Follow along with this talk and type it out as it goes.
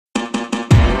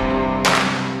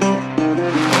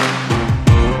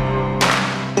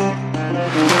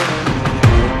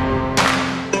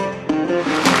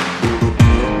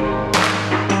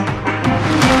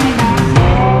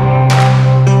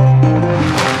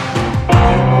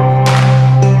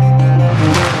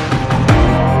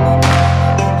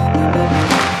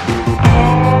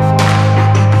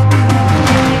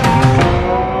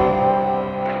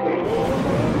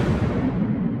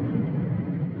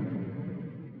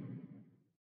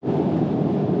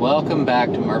Welcome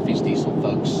back to Murphy's Diesel,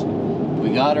 folks. We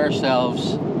got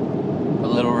ourselves a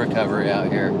little recovery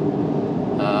out here.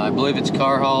 I believe it's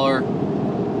car hauler,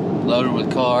 loaded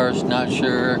with cars, not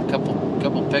sure. A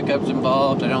couple pickups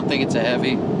involved. I don't think it's a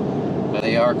heavy, but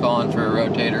they are calling for a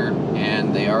rotator,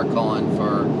 and they are calling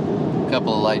for a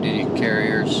couple of light duty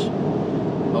carriers.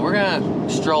 But we're gonna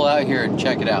stroll out here and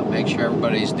check it out, make sure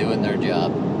everybody's doing their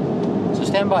job. So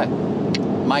stand by.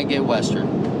 Might get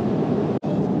western.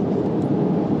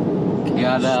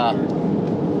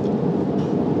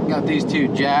 Got these two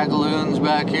Jagaloons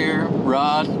back here,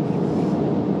 Rod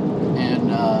and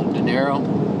De Niro.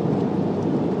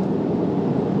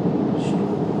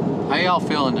 How y'all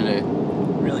feeling today?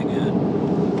 Really good.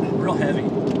 Real heavy.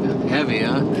 Heavy,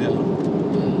 huh? Yeah.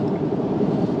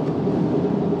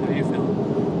 How you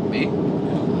feeling? Me?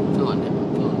 Yeah.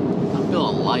 I'm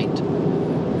feeling light.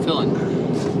 Feeling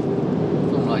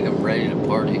like I'm ready to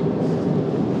party.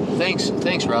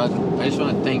 Thanks, Rod. I just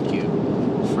want to thank you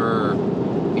for,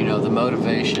 the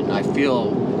motivation. I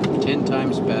feel 10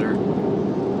 times better.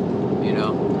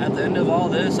 At the end of all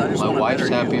this, I just want my wife's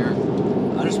happier.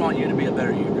 I just want you to be a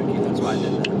better you, Ricky. That's why I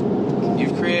did that.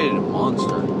 You've created a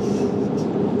monster.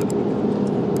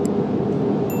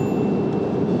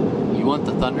 You want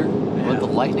the thunder? You want the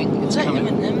lightning? It's coming.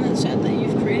 Is that Eminem that said that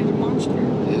you've created a monster?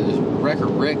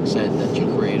 Record Rick said that you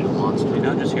created a monster. You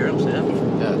not just hear him say that?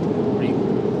 Yeah.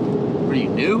 What are you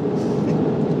new?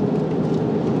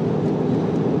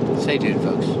 Stay tuned,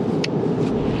 folks.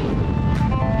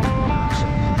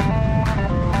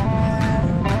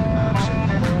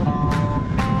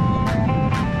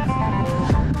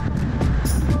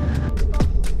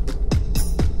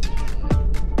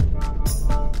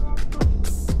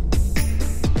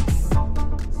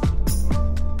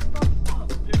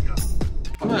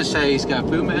 I'm gonna say he's got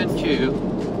Fu Manchu.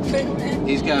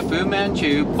 He's got Fu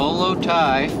Manchu, bolo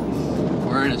tie,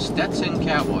 wearing a Stetson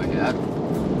cowboy hat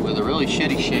with a really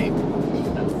shitty shape.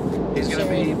 He's gonna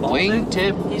be balding.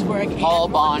 Wingtip, He's wearing Paul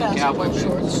Bond cowboy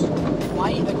shorts, boots.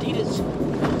 white Adidas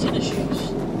tennis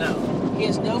shoes. No. He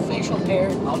has no facial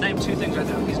hair. I'll name two things right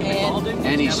now. He's gonna be balding.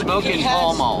 And he's smoking He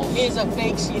Pall Malls. is a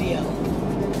fake CDL.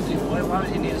 Dude, why would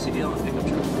he need a CDL on a pickup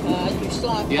truck? You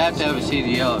still have You have to have a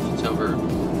CDL if it's over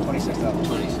 26,000.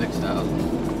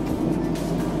 26,000.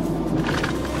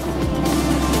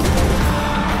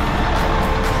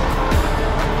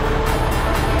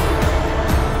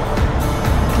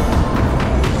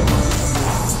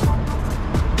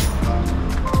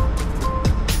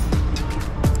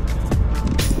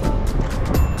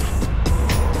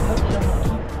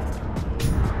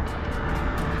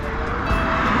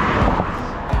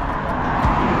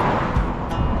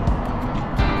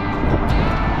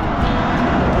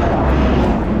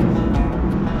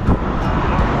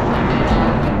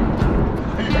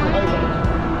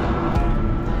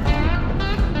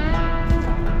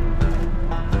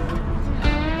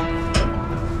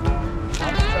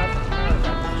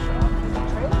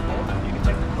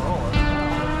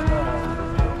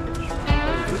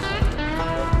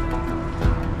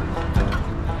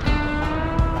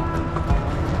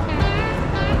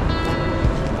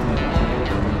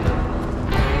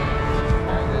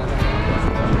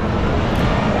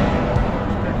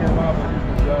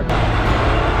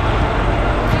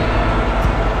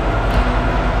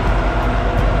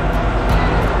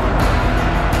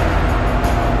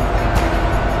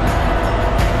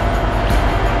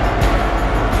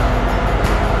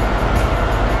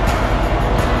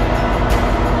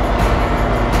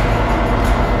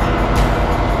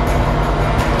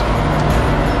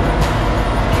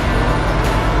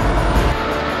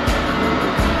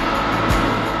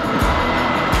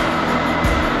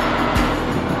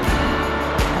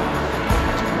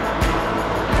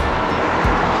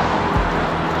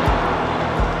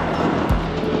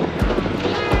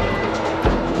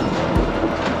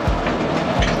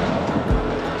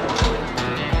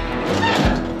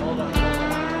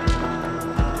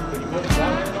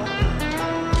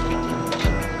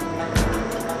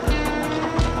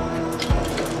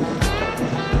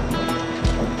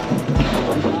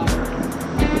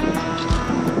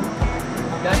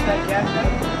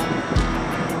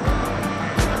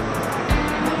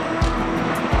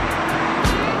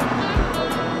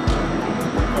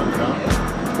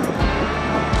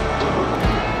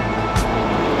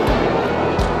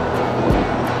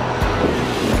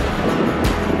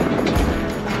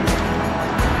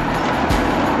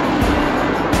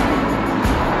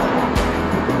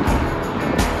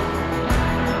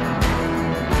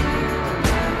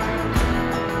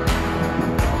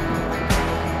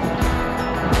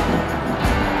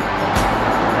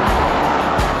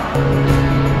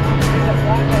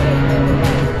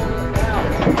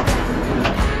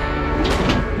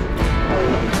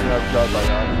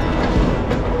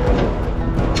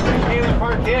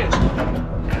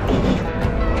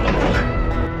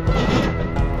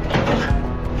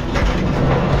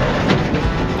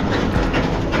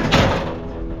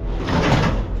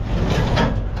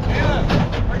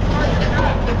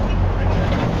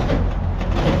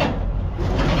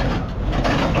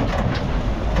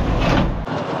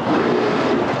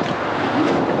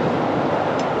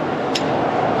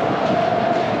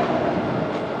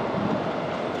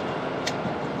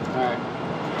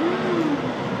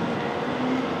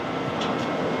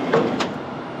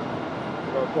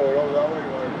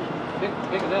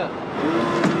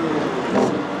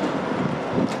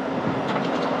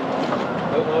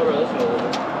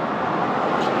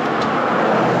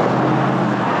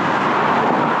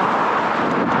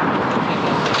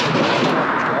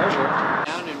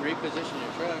 Down and reposition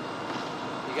your truck.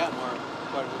 You got more,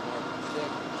 quite a bit more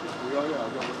stick. Yeah, yeah, I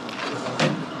got it.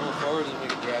 Pull forward and we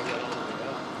can drag that all the way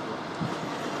up.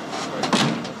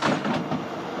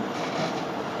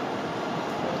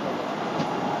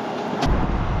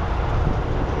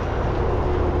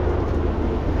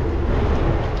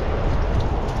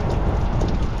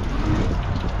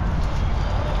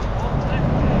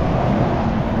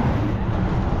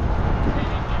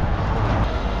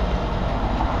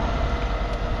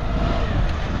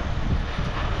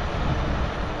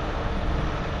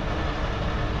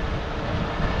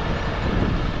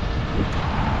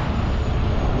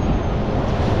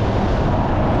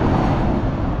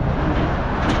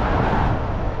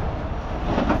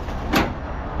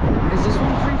 Is this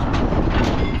one free?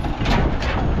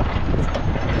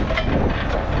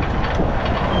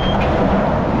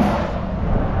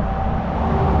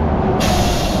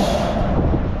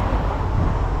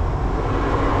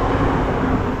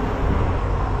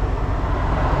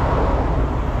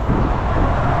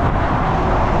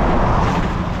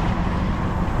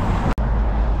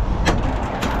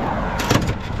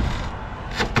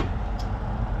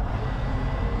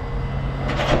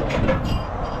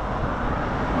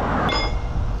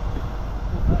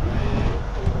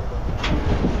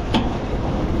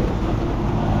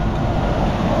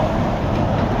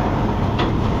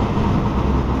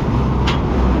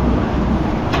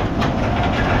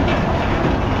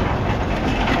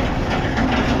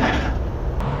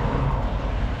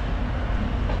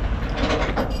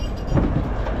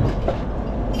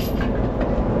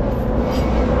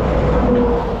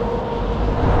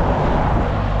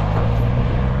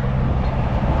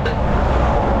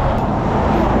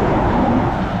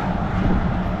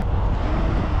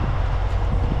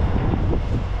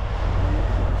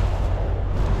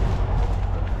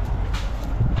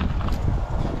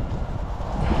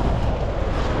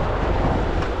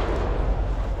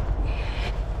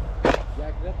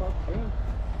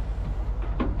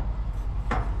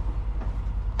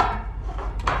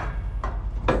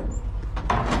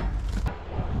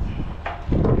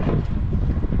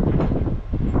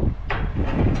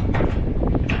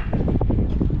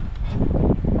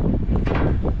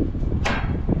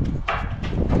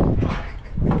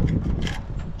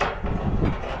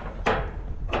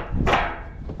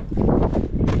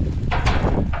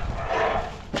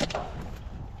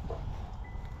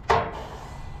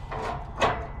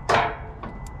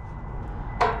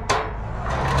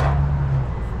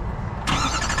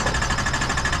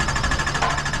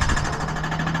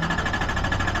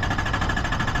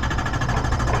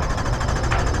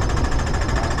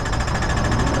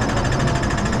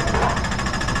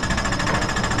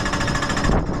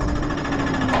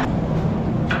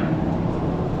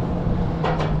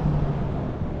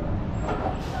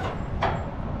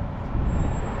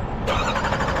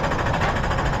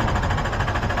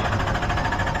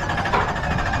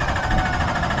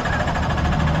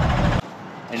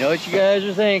 I know what you guys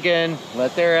are thinking.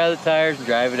 Let the air out of the tires and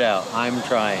drive it out. I'm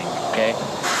trying, okay?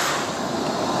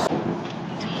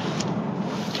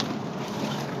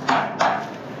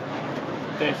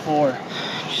 Day 4.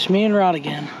 Just me and Rod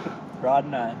again. Rod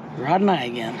and I. Rod and I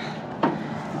again.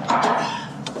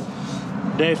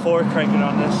 Day 4 cranking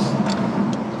on this.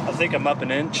 I think I'm up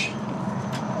an inch.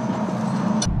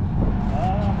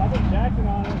 I've been jacking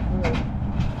on it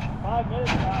for 5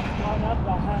 minutes now. It's gone up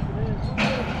about half an inch.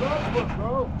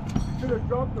 Bro, you should have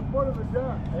dropped the foot of the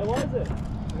jack. Hey, what is it?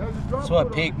 That's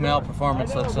what peak male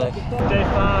performance looks like. Day 5.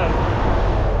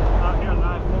 Out here on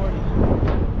 940.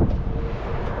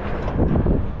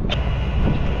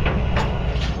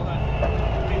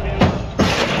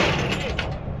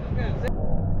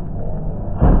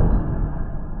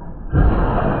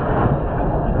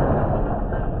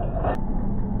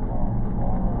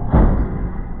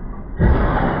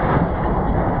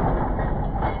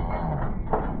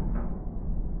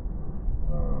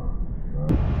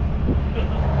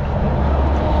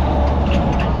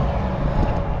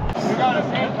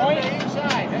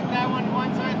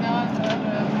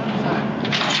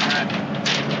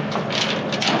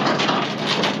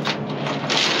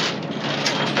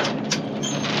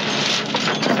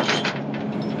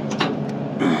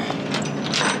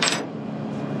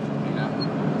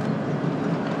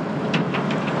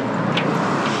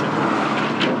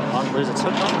 Where's it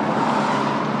hooked on?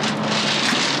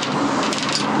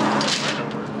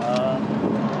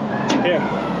 Here.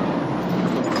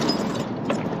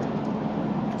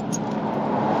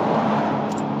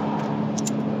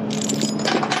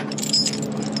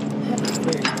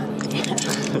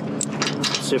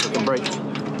 see if it can break. I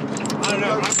don't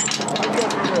know.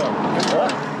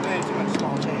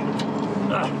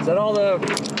 Is that all the...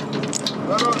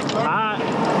 Wow.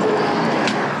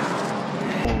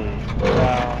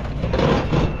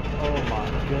 Oh my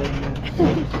goodness.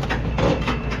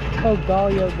 Oh,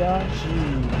 Galio God.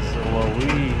 Jeez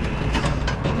Louise.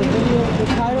 The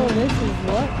title of this is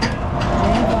what?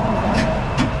 James almost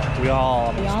died. We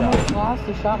all He almost almost died. lost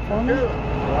the shot for me.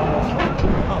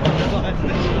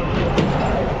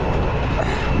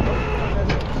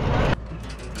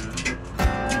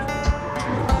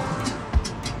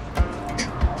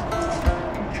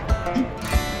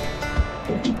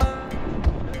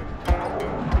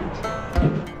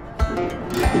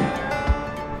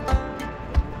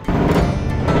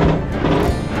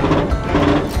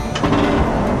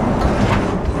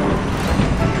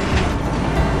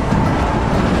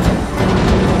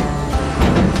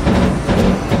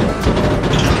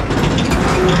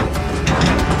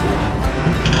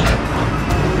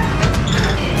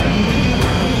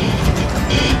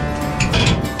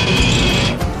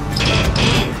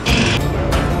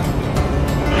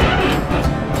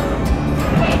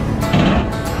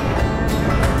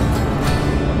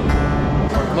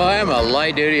 Well, I am a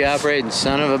light duty operating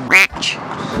son of a bitch.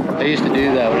 I used to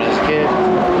do that when I was a kid.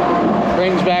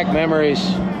 Brings back memories.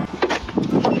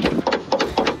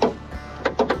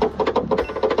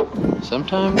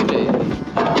 Sometime we did. I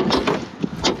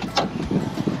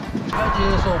bet you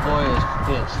this old boy is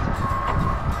pissed.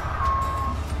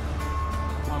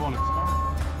 I want to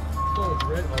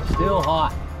start. Still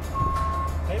hot.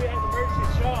 Maybe it has emergency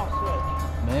shut-off switch.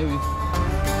 Maybe.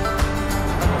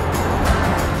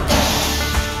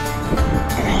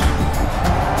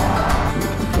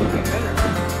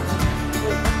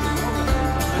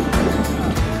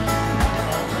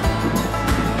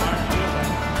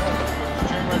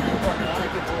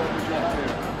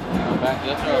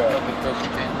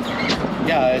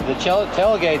 Yeah, the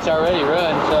tailgate's already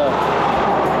ruined, so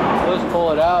we'll just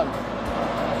pull it out.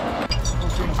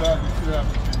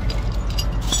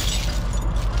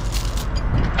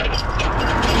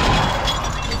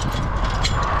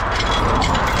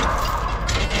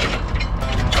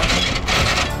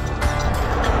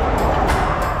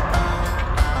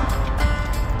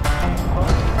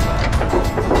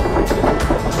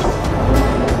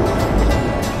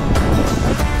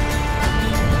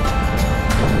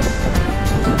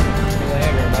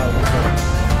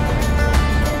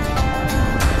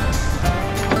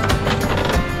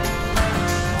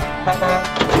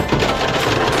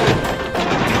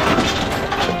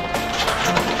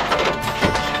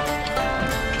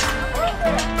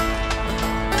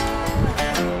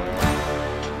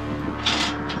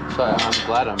 So I'm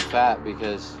glad I'm fat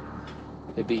because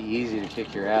it'd be easy to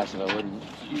kick your ass if I wouldn't.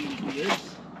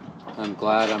 I'm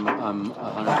glad I'm 100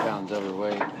 pounds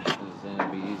overweight because then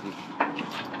it'd be easy.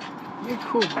 You're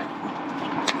cool.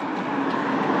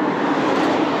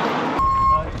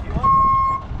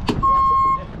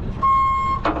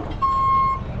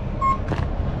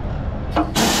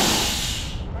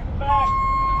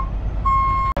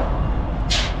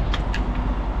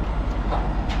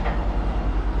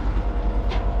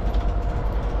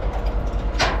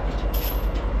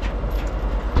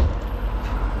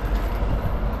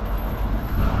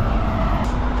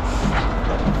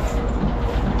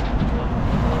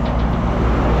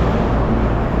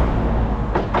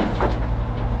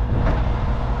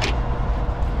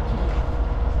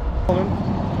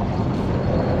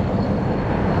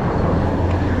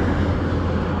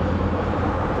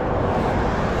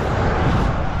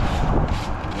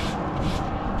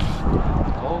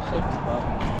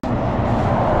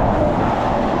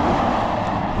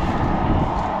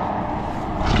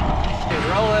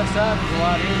 Roll this up is a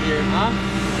lot easier, huh?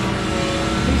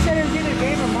 He said it was either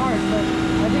Gabe or Mark, but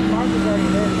I think Mark was already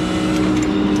there.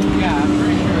 Yeah, I'm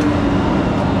pretty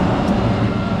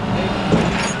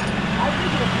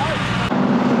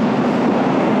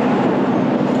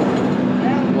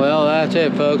sure. Well, that's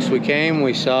it, folks. We came,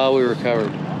 we saw, we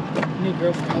recovered. New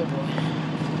girl for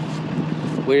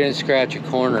Cowboy. We didn't scratch a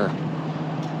corner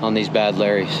on these bad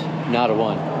Larrys. Not a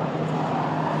one.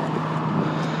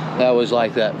 That was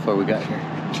like that before we got here.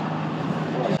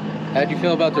 How'd you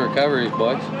feel about the recoveries,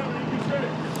 boys?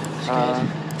 I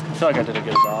feel like I did a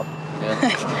good job. Yeah. Yeah.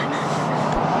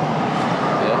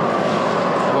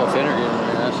 How about Fenner getting in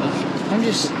your ass? Huh? I'm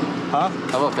just... Huh?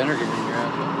 How about Fenner getting in your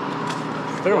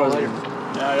ass? Fenner was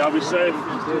Yeah, y'all be safe.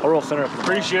 I'll roll Fenner.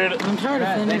 Appreciate it. I'm tired of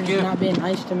Alright, Fender thank you. just not being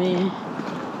nice to me.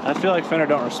 I feel like Fenner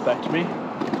don't respect me.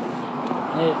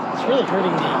 It's really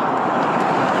hurting me.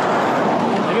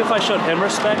 Maybe if I showed him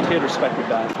respect, he'd respect me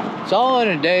back. It's all in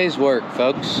a day's work,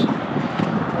 folks.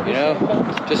 You know,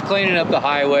 just cleaning up the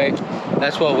highway.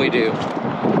 That's what we do.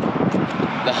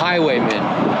 The highwaymen.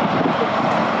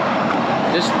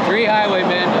 Just 3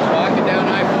 highwaymen just walking down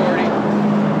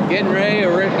I-40, getting ready to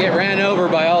get ran over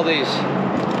by all these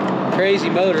crazy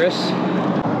motorists.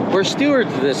 We're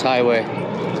stewards of this highway.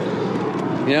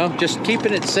 You know, just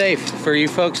keeping it safe for you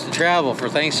folks to travel for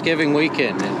Thanksgiving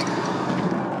weekend and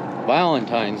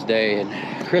Valentine's Day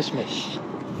and Christmas.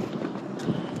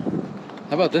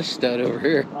 How about this stud over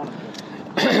here?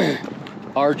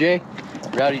 RJ,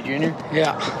 Rowdy Jr.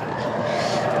 Yeah.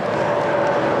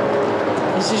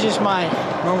 This is just my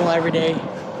normal everyday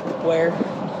wear.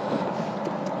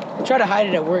 I try to hide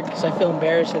it at work because I feel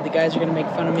embarrassed that the guys are going to make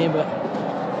fun of me, but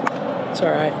it's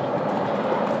alright.